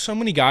so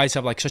many guys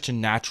have like such a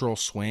natural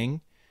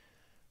swing.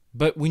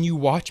 But when you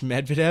watch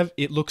Medvedev,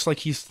 it looks like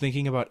he's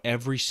thinking about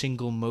every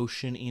single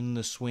motion in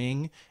the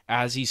swing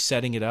as he's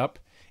setting it up.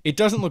 It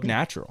doesn't look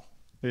natural.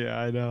 Yeah,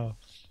 I know.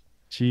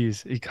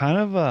 Jeez. It kind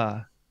of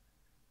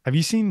have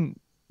you seen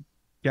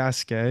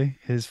Gasquet,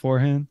 his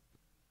forehand?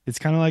 It's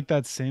kind of like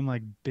that same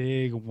like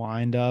big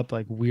wind up,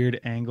 like weird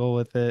angle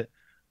with it.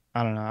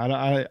 I don't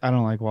know. I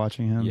don't like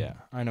watching Yeah, him.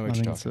 I know I what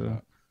think you're it's talking a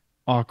about.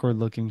 awkward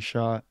looking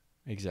shot.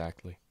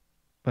 Exactly.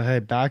 But hey,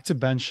 back to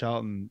Ben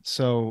Shelton.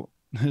 So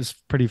it's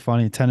pretty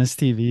funny. Tennis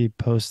TV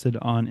posted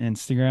on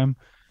Instagram,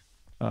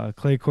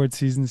 clay court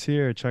season's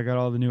here. Check out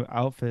all the new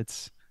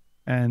outfits.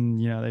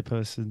 And they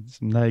posted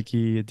some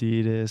Nike,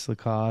 Adidas,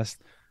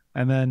 Lacoste.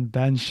 And then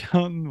Ben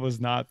Shelton was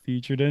not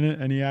featured in it.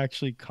 And he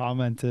actually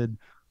commented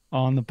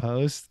on the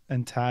post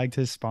and tagged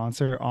his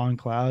sponsor on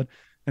Cloud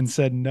and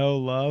said no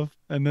love.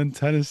 And then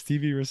Tennis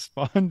TV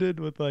responded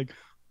with like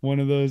one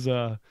of those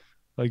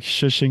like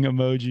shushing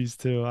emojis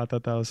too. I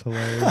thought that was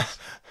hilarious.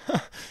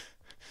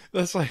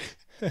 That's like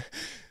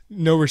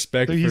no So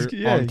respect he's for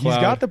yeah, on he's got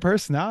cloud. the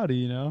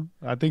personality.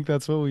 I think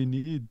that's what we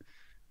need.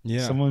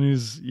 Yeah. Someone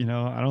who's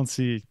I don't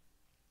see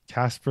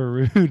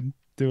Casper Ruud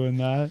doing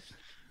that.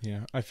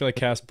 Yeah. I feel like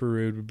Casper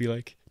Ruud would be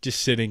like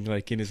just sitting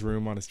like in his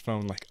room on his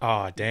phone, like,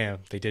 ah, damn,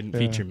 they didn't Yeah.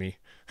 feature me.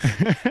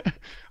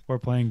 Or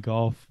playing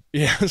golf.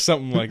 Yeah,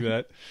 something like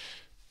that.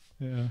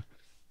 Yeah.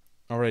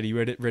 Alrighty,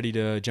 you ready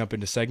to jump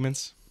into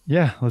segments?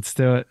 Yeah, let's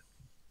do it.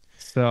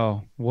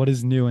 So, what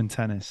is new in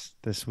tennis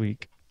this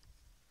week?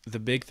 The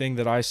big thing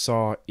that I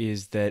saw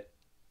is that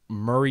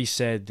Murray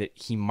said that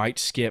he might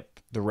skip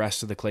the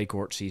rest of the clay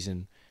court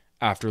season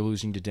after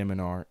losing to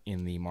Diminar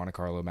in the Monte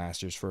Carlo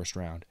Masters first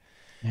round.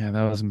 Yeah,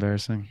 that was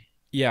embarrassing.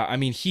 Yeah, I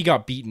mean, he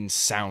got beaten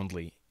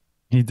soundly.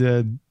 He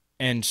did.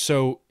 And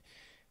so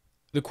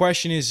the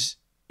question is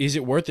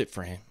it worth it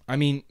for him? I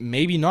mean,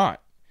 maybe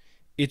not.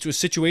 It's a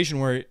situation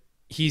where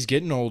he's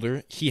getting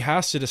older. He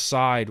has to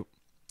decide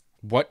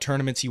what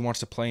tournaments he wants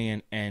to play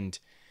in and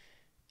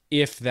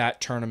if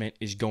that tournament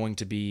is going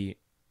to be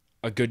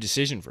a good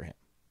decision for him.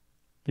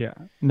 Yeah.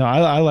 No,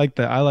 I like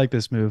that. I like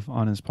this move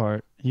on his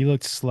part. He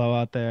looked slow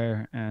out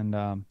there and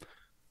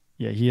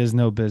yeah, he has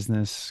no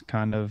business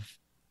kind of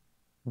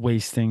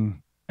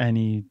wasting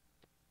any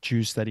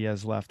juice that he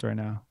has left right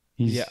now.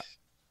 He's Yeah.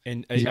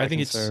 And he's got I to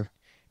think conserve.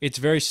 it's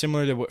very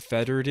similar to what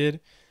Federer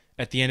did.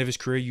 At the end of his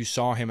career, you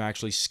saw him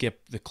actually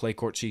skip the clay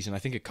court season, I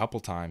think a couple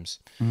times.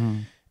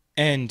 Mhm.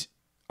 And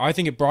I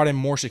think it brought him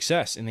more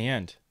success in the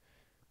end.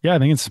 Yeah, I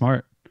think it's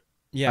smart. I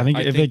Yeah, think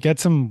I if it think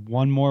gets him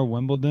one more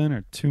Wimbledon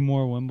or two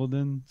more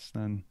Wimbledons,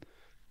 then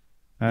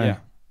yeah, hey.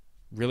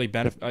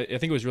 I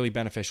think it was really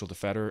beneficial to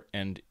Federer,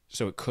 and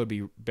so it could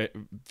be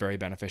very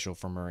beneficial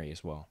for Murray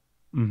as well.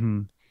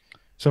 Hmm.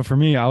 So for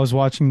me, I was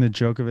watching the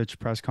Djokovic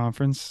press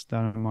conference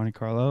down in Monte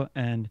Carlo,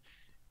 and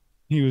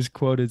he was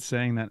quoted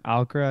saying that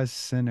Alcaraz,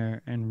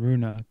 Sinner, and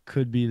Runa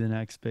could be the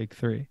next big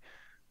three,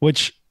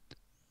 which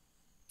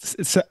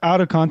it's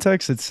out of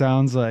context. It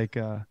sounds like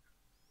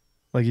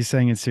like he's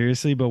saying it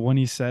seriously, but when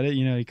he said it,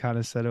 he kind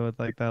of said it with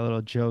like that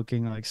little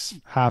joking, like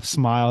half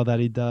smile that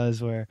he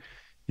does, where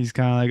he's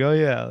kind of like, "Oh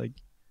yeah," like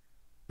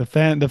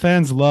the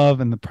fans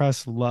love and the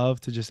press love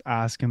to just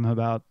ask him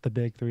about the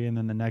big three and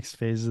then the next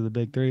phases of the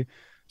big three.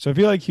 So I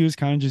feel like he was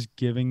kind of just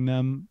giving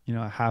them,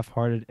 a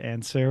half-hearted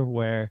answer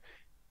where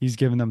he's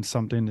giving them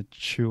something to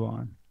chew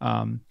on.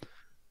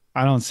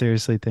 I don't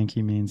seriously think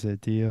he means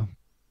it. Do you?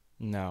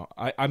 No,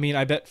 I mean,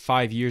 I bet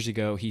 5 years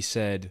ago he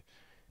said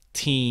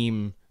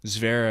Team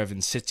Zverev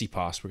and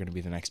Tsitsipas were going to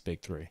be the next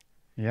big three.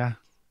 Yeah.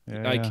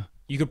 Yeah. Like, Yeah.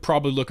 you could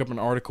probably look up an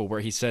article where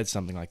he said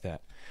something like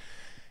that.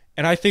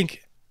 And I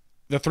think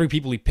the three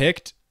people he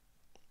picked,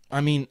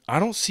 I mean, I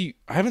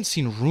haven't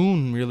seen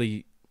Rune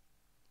really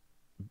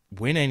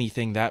win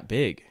anything that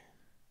big.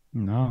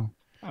 No.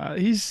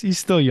 He's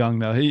still young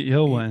though.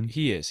 He'll win.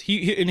 He is.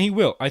 And he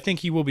will. I think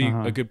he will be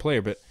Uh-huh. a good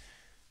player, but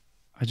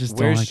I just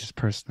don't like his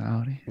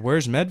personality.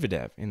 where's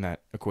Medvedev in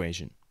that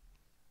equation?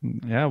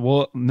 Yeah,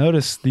 well,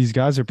 notice these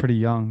guys are pretty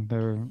young.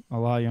 They're a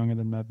lot younger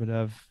than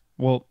Medvedev.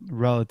 Well,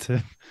 relatively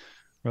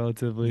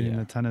in Yeah.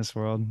 the tennis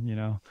world.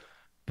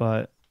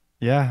 But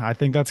yeah, I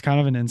think that's kind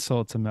of an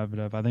insult to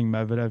Medvedev. I think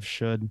Medvedev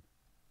should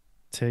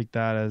take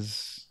that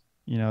as,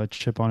 a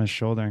chip on his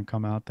shoulder and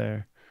come out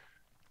there,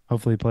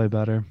 hopefully play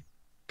better.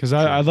 Because True.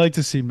 I'd like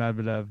to see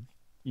Medvedev,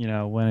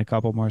 win a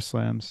couple more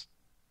slams.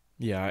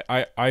 Yeah,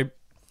 I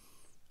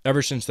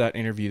ever since that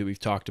interview that we've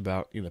talked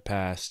about in the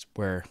past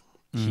where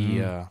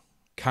he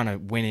kind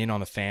of went in on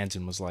the fans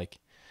and was like,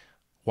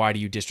 "Why do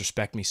you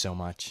disrespect me so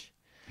much?"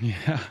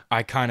 Yeah.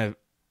 I kind of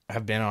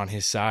have been on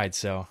his side,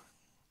 so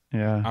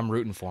Yeah. I'm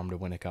rooting for him to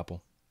win a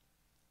couple.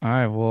 All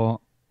right.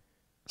 Well,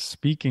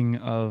 speaking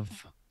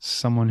of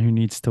someone who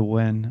needs to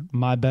win,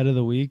 my bet of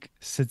the week,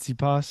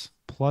 Tsitsipas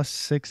plus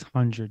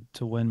 600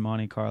 to win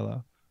Monte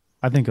Carlo.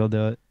 I think he'll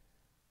do it.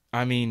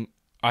 I mean,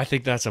 I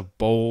think that's a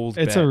bold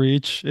It's bet. a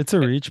reach. It's a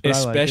reach, but I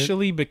like it.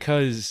 Especially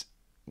because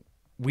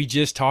we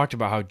just talked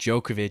about how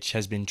Djokovic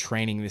has been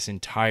training this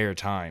entire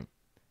time.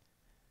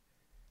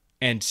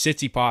 And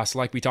Tsitsipas,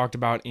 like we talked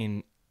about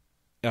in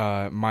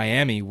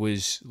Miami,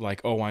 was like,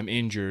 "Oh, I'm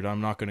injured.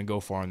 I'm not going to go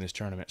far in this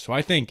tournament." So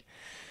I think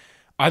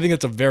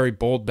that's a very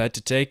bold bet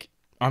to take.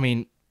 I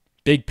mean,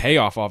 big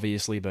payoff,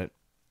 obviously, but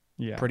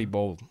Yeah. pretty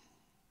bold.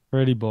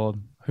 Pretty bold.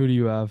 Who do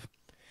you have?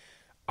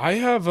 I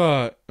have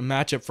a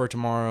matchup for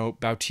tomorrow: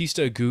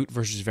 Bautista Agut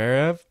versus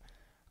Zverev.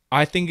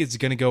 I think it's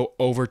going to go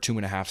over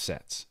 2.5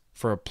 sets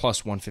for a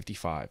plus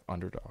 155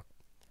 underdog.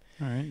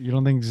 All right. You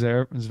don't think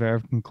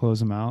Zverev can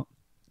close him out?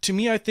 To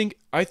me, I think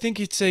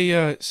it's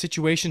a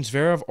situation.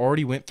 Zverev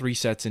already went 3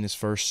 sets in his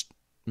first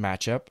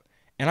matchup,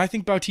 and I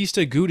think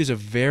Bautista Agut is a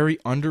very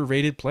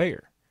underrated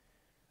player.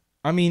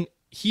 I mean,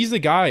 he's the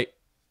guy.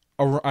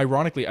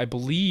 Ironically, I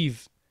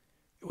believe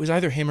it was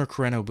either him or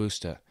Carreno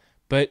Busta,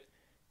 but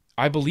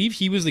I believe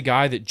he was the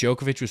guy that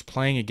Djokovic was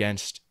playing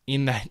against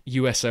in that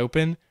U.S.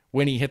 Open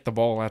when he hit the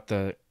ball at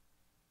the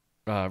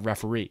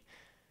referee.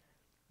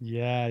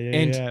 Yeah,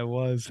 And- it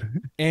was.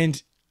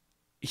 And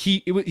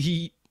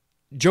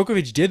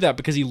Djokovic did that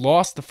because he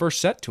lost the first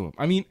set to him.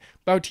 I mean,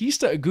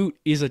 Bautista Agut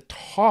is a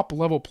top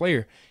level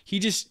player. He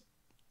just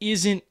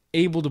isn't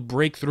able to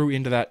break through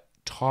into that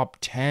top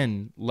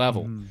 10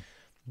 level.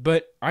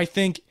 But I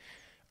think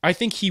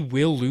he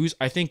will lose.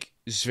 I think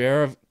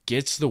Zverev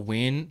gets the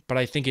win, but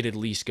I think it at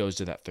least goes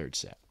to that third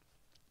set.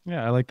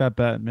 Yeah, I like that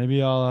bet.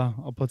 Maybe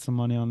I'll put some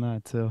money on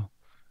that too.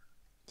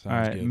 Sounds All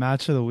right, good.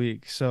 match of the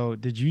week. So,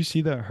 did you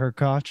see the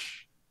Hurkacz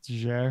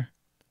Djer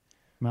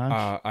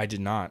match? I did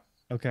not.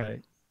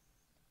 Okay.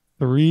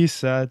 3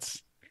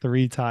 sets,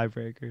 3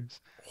 tiebreakers.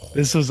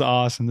 This was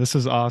awesome. This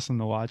was awesome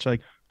to watch.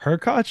 Like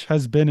Hurkacz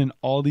has been in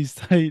all these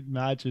tight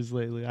matches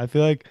lately. I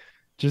feel like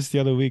just the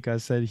other week I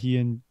said he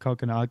and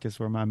Kokkinakis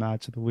were my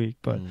match of the week,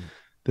 but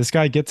this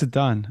guy gets it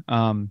done.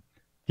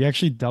 He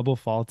actually double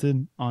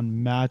faulted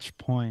on match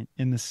point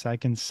in the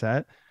second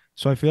set.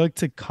 So I feel like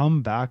to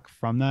come back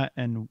from that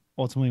and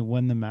ultimately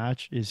win the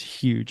match is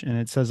huge. And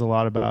it says a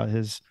lot about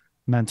his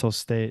mental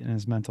state and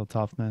his mental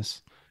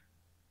toughness.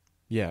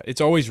 Yeah,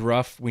 it's always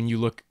rough when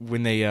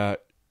they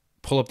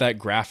pull up that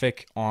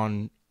graphic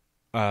on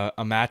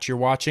a match you're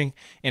watching,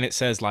 and it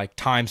says like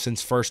time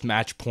since first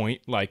match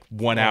point, like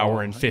 1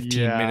 hour and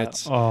 15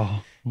 minutes.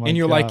 Oh, my and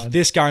you're God. like,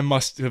 this guy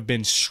must have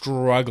been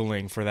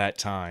struggling for that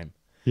time,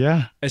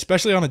 Yeah.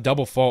 especially on a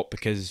double fault,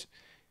 because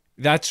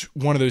that's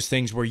one of those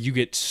things where you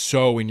get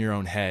so in your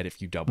own head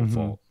if you double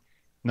fault.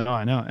 No,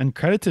 I know. And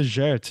credit to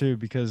Jair too,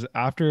 because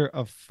after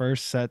a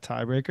first set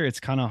tiebreaker, it's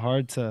kind of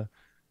hard to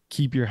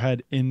keep your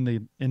head in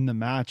the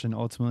match and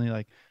ultimately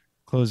like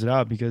close it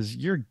out because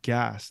you're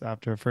gassed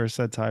after a first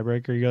set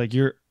tiebreaker.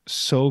 You're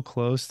so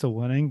close to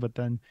winning, but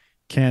then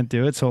can't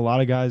do it. So a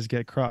lot of guys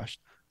get crushed.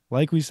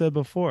 Like we said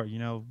before,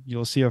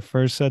 you'll see a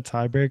first set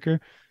tiebreaker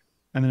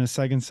and then a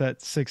second set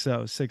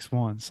 6-0,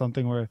 6-1,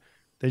 something where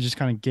they just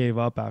kind of gave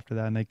up after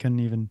that and they couldn't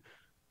even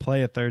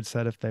play a third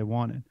set if they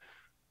wanted.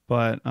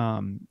 But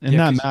in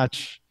that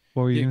match,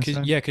 what were you going to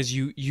say? Yeah, because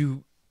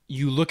you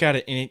look at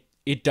it and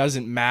it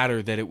doesn't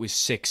matter that it was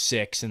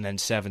 6-6 and then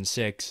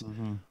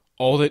 7-6.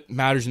 All that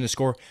matters in the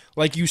score,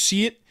 like you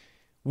see it,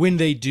 when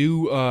they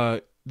do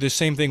the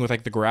same thing with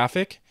like the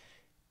graphic,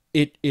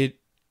 the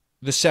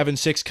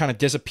 7-6 kind of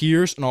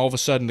disappears, and all of a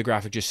sudden the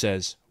graphic just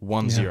says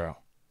 1-0.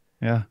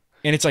 Yeah.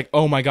 And it's like,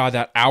 oh my God,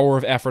 that hour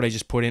of effort I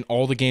just put in,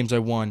 all the games I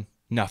won,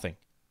 nothing.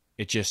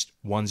 It's just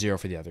 1-0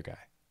 for the other guy.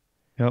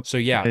 Yep. So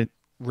yeah,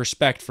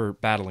 respect for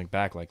battling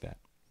back like that.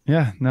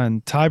 Yeah.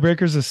 None.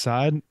 Tiebreakers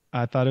aside,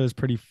 I thought it was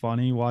pretty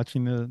funny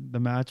watching the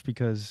match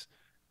because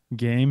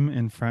game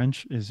in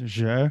French is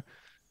je.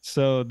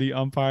 So the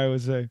umpire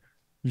would say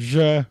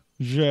je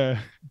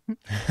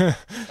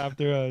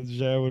after a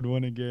je would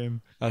win a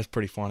game. That's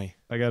pretty funny.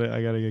 I got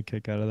a good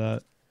kick out of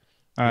that.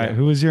 All right, Yeah.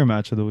 who was your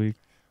match of the week?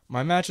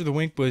 My match of the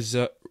week was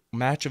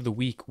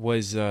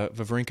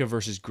Wawrinka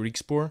versus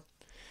Griekspoor,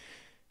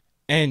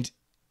 and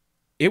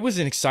it was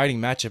an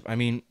exciting matchup. I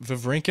mean,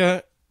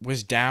 Wawrinka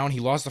was down. He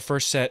lost the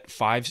first set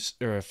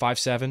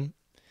 5-7,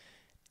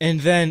 and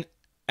then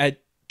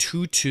at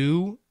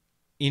 2-2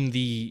 in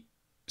the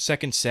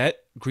second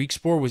set,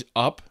 Griekspoor was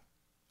up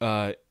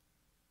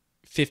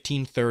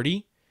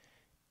 15-30,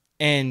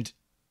 and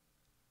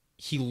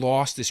he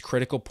lost this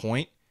critical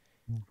point,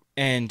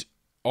 and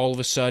all of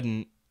a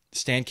sudden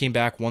Stan came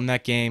back, won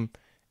that game,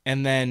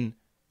 and then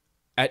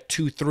at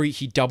 2-3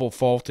 he double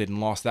faulted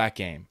and lost that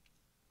game.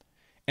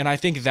 And I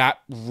think that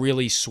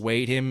really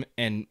swayed him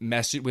and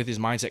messed with his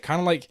mindset. Kind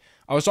of like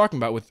I was talking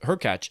about with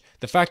Hurkacz.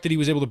 The fact that he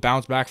was able to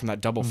bounce back from that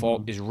double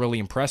fault is really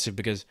impressive,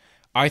 because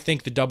I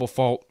think the double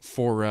fault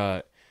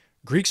for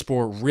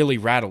Griekspoor really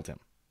rattled him.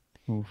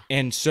 Oof.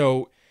 And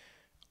so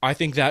I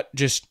think that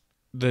just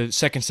the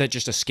second set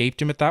just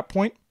escaped him at that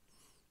point.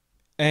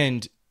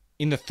 And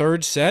in the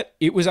third set,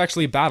 it was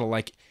actually a battle.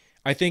 Like,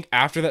 I think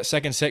after that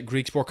second set,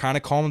 Griekspoor kind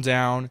of calmed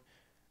down,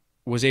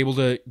 was able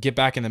to get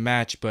back in the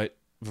match, but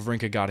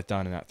Wawrinka got it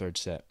done in that third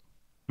set.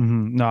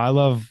 No, I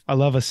love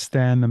a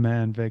Stan the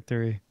man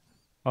victory.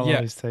 I'll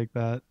always take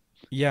that.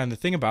 Yeah, and the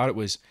thing about it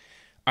was,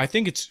 I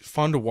think it's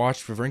fun to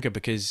watch Wawrinka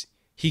because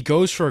he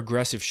goes for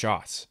aggressive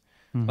shots.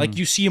 Like,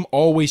 you see him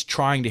always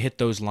trying to hit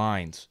those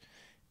lines.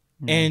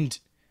 And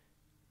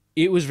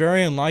it was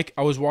very unlike,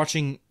 I was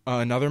watching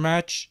another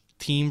match,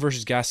 Team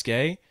versus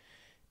Gasquet,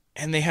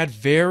 and they had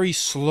very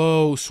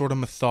slow, sort of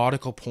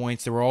methodical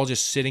points. They were all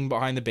just sitting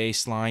behind the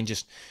baseline,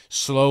 just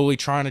slowly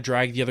trying to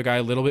drag the other guy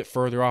a little bit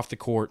further off the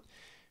court,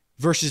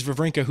 versus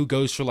Wawrinka, who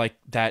goes for like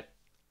that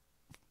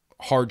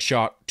hard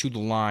shot to the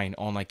line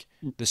on like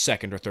the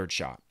second or third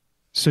shot.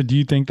 So do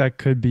you think that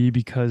could be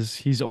because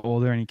he's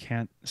older and he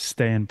can't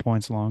stay in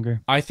points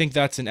longer? I think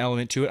that's an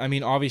element to it. I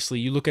mean, obviously,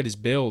 you look at his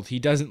build, he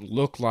doesn't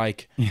look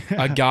like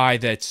a guy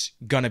that's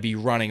going to be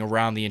running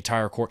around the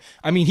entire court.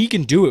 I mean, he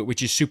can do it,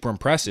 which is super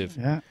impressive.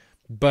 Yeah.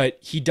 But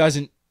he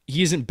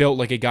isn't built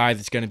like a guy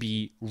that's going to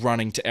be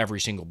running to every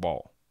single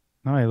ball.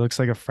 No, he looks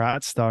like a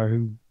frat star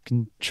who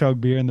can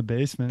chug beer in the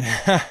basement.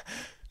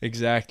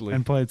 Exactly.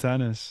 And play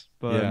tennis.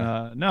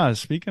 But no,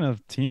 speaking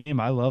of Team,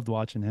 I loved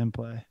watching him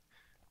play.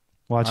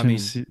 Watching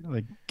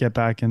him get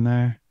back in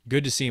there.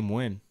 Good to see him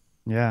win.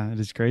 Yeah, it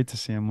is great to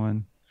see him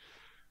win.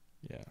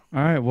 Yeah.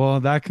 All right. Well,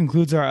 that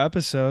concludes our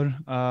episode.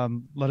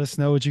 Let us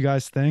know what you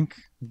guys think.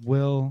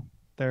 Will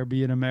there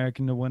be an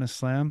American to win a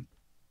slam?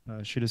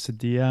 Shoot us a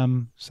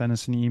DM, send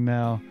us an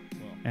email,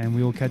 and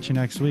we will catch you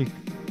next week.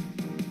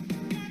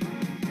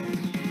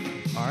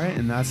 All right.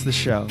 And that's the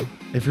show.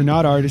 If you're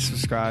not already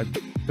subscribed,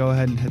 go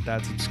ahead and hit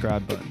that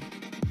subscribe button.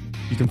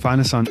 You can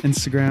find us on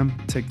Instagram,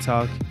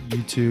 TikTok,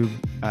 YouTube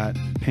at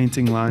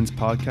Painting Lines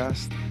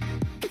Podcast.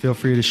 Feel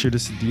free to shoot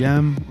us a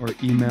DM or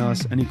email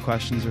us any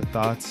questions or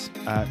thoughts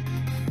at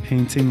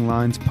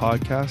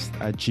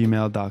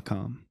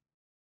paintinglinespodcast@gmail.com.